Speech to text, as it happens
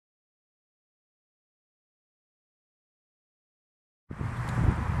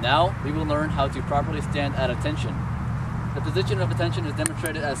Now we will learn how to properly stand at attention. The position of attention is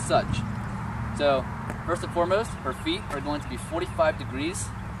demonstrated as such. So, first and foremost, her feet are going to be 45 degrees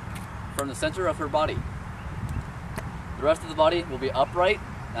from the center of her body. The rest of the body will be upright,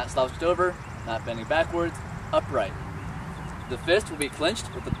 not slouched over, not bending backwards, upright. The fist will be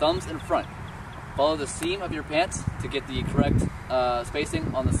clenched with the thumbs in front. Follow the seam of your pants to get the correct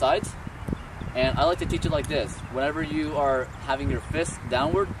spacing on the sides. And I like to teach it like this. Whenever you are having your fist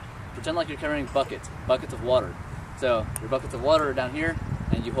downward, pretend like you're carrying buckets of water. So your buckets of water are down here,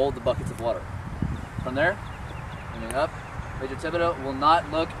 and you hold the buckets of water. From there, moving up, Major Thibodeau will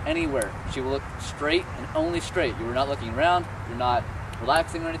not look anywhere. She will look straight and only straight. You are not looking around, you're not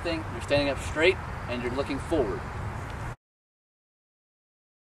relaxing or anything, you're standing up straight, and you're looking forward.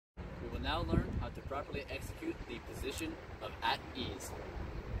 We will now learn how to properly execute the position of at ease.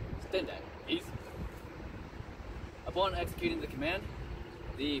 Stand at ease. Upon executing the command,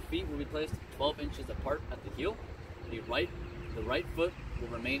 the feet will be placed 12 inches apart at the heel. The right foot will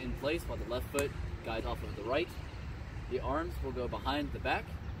remain in place while the left foot guides off of the right. The arms will go behind the back.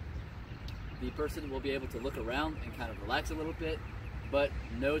 The person will be able to look around and kind of relax a little bit, but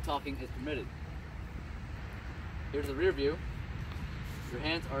no talking is permitted. Here's the rear view. Your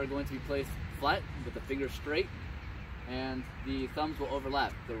hands are going to be placed flat with the fingers straight, and the thumbs will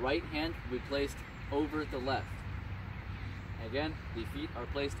overlap. The right hand will be placed over the left. Again, the feet are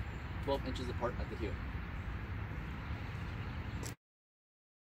placed 12 inches apart at the heel.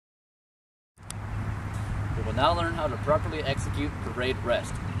 We will now learn how to properly execute parade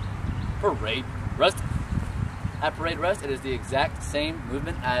rest. Parade rest. At parade rest, it is the exact same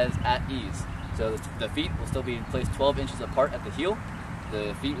movement as at ease. So the feet will still be placed 12 inches apart at the heel.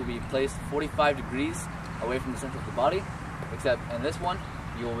 The feet will be placed 45 degrees away from the center of the body, except in this one,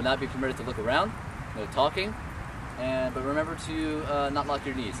 you will not be permitted to look around, no talking, but remember to not lock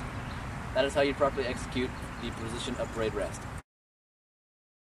your knees. That is how you properly execute the position of parade rest.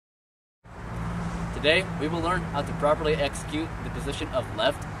 Today, we will learn how to properly execute the position of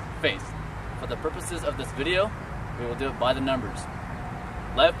left face. For the purposes of this video, we will do it by the numbers.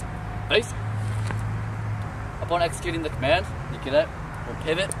 Left face. Upon executing the command, the cadet will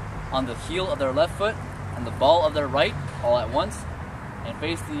pivot on the heel of their left foot and the ball of their right all at once and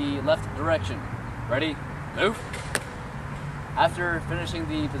face the left direction. Ready? Move. After finishing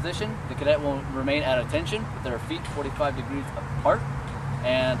the position, the cadet will remain at attention with their feet 45 degrees apart,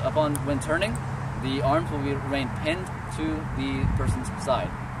 and when turning, the arms will remain pinned to the person's side.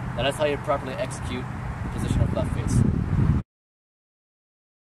 That is how you properly execute the position of left face.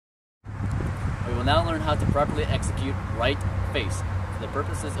 We will now learn how to properly execute right face. For the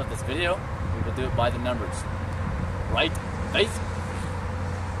purposes of this video, we will do it by the numbers. Right face.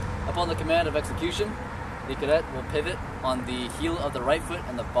 Upon the command of execution, the cadet will pivot on the heel of the right foot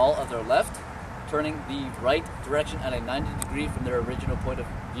and the ball of their left, turning the right direction at a 90 degree from their original point of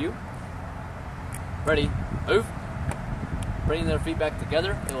view. Ready, move. Bringing their feet back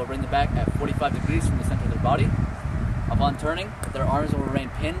together, they will bring them back at 45 degrees from the center of their body. Upon turning, their arms will remain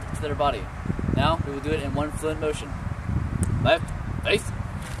pinned to their body. Now we will do it in one fluent motion. Left face.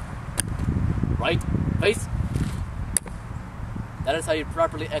 Right face. That is how you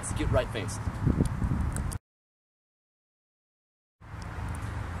properly execute right face.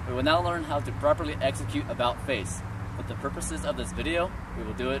 We will now learn how to properly execute about face. For the purposes of this video, we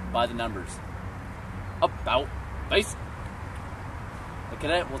will do it by the numbers. About face. The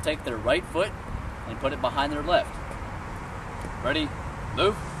cadet will take their right foot and put it behind their left. Ready,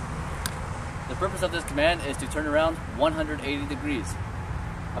 move. The purpose of this command is to turn around 180 degrees.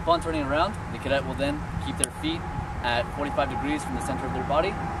 Upon turning around, the cadet will then keep their feet at 45 degrees from the center of their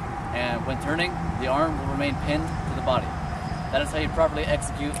body, and when turning, the arm will remain pinned to the body. That is how you properly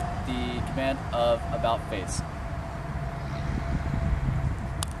execute the command of about face.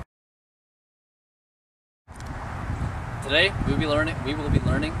 Today, we will be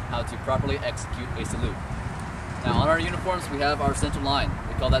learning how to properly execute a salute. Now, on our uniforms, we have our center line.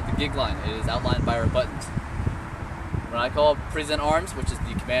 We call that the gig line. It is outlined by our buttons. When I call present arms, which is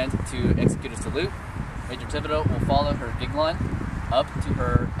the command to execute a salute, Major Thibodeau will follow her gig line up to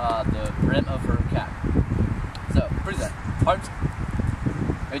her the brim of her cap. So, present arms.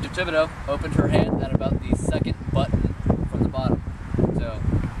 Major Thibodeau opened her hand at about the second button from the bottom. So,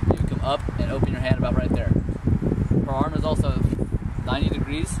 you come up and open your hand about right there. Her arm is also 90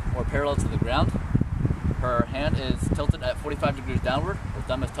 degrees or parallel to the ground. Her hand is tilted at 45 degrees downward, her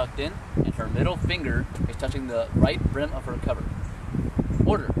thumb is tucked in, and her middle finger is touching the right brim of her cover.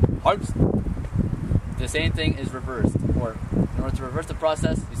 Order, arms. The same thing is reversed, or in order to reverse the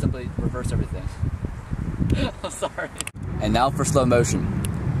process, you simply reverse everything. I'm sorry. And now for slow motion.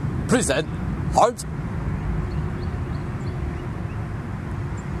 present, arms,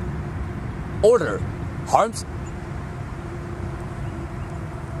 order, arms,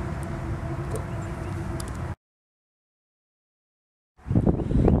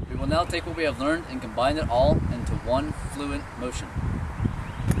 we will now take what we have learned and combine it all into one fluent motion.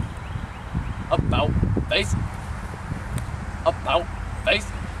 About, face, about, face,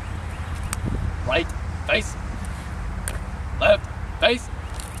 right, face, left, face,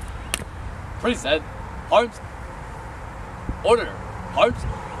 present, arms, order, arms,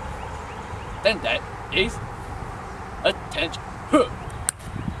 then that is attention,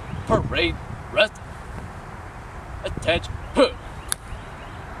 parade, rest, attention.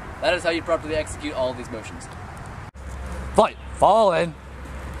 That is how you properly execute all of these motions. Fight, fall in,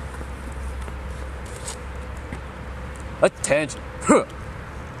 attention,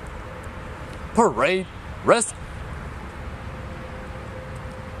 parade, rest,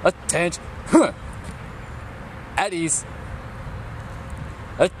 attention, at ease,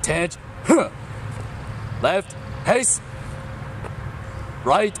 attention, left, haste,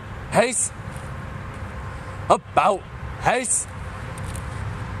 right, haste, about, haste,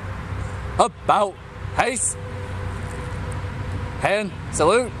 about, haste, hand,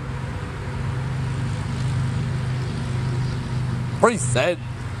 salute, preset,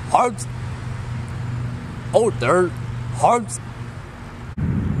 arms, order, arms,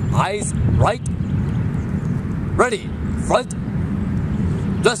 eyes, right, ready, front,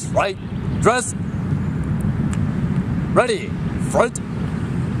 dress right, dress, ready, front,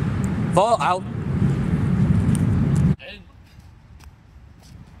 fall out, and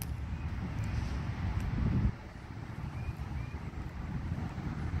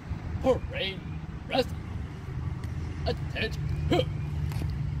parade, rest, attention,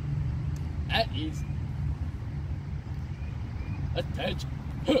 at ease, attention,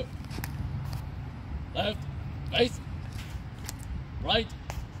 left, face, right,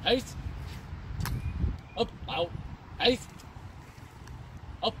 haste, about, haste,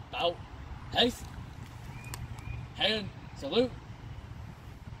 about, haste, hand, salute,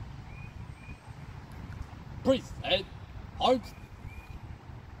 preset, arms,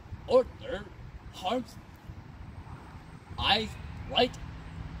 order, arms, eyes, right,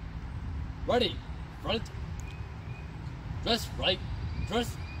 ready, front, dress right,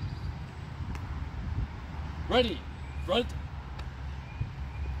 dress, ready, front,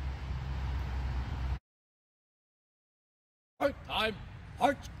 part time,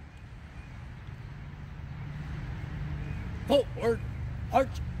 arch, forward, arch,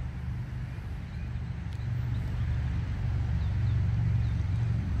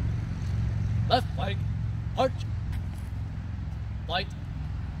 left flank, arch, flight,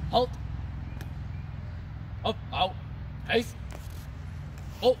 halt, about, haste,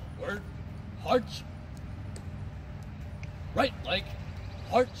 forward, arch, right flank,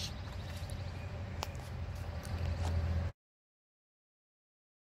 arch,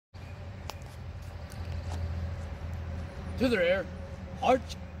 to the rear, arch,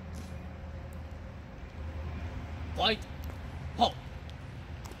 flight, halt,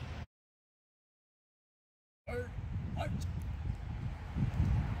 forward, arch,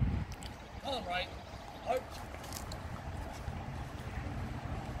 column right, arch,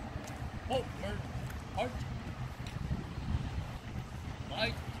 forward, arch,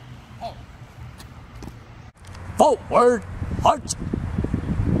 right, halt, forward, arch,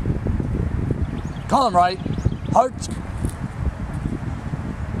 column right, arch,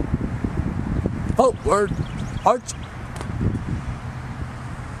 forward, arch,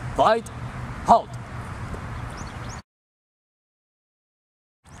 flight, halt,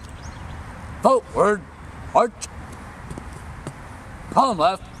 forward, arch, column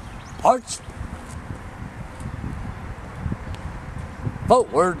left, arch,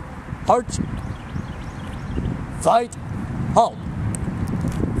 forward, arch, flight, halt,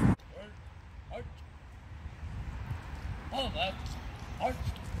 arch, column left, arch,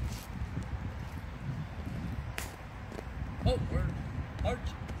 forward, arch,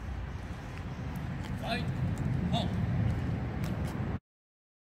 flight, halt.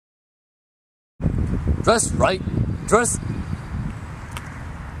 Dress right, dress,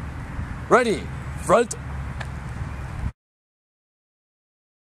 ready, front,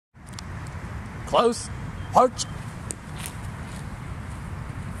 close, arch,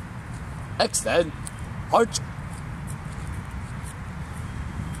 extend, arch,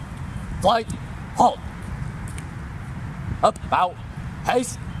 flight, halt, about,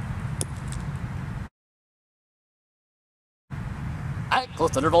 haste, at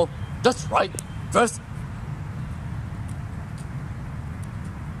close interval, just right, dress,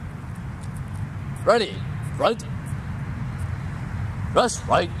 Ready, front. Dress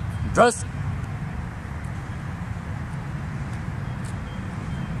right, dress.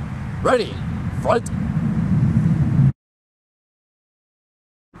 Ready, front.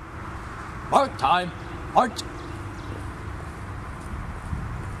 Mark time, march.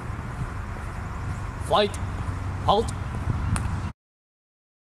 Flight, halt.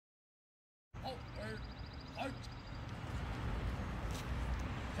 Forward, march.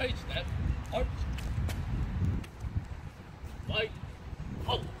 Change step, march. Flight,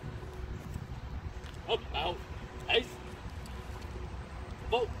 halt. About, pace.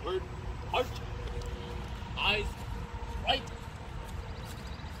 Forward, march. Eyes right.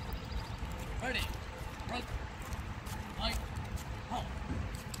 Ready, front, right, halt.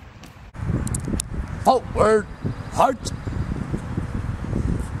 Forward, march.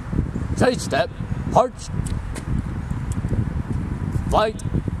 Change step, march. Flight,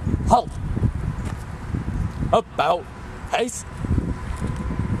 halt. About, pace.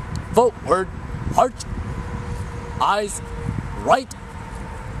 Forward, march. Eyes right.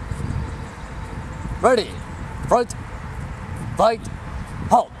 Ready, front, flight,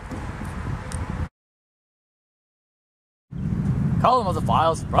 halt. Column of the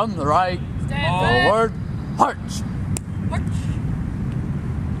files from the right. Stand Forward, march. March.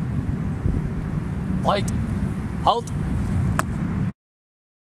 Flight, halt.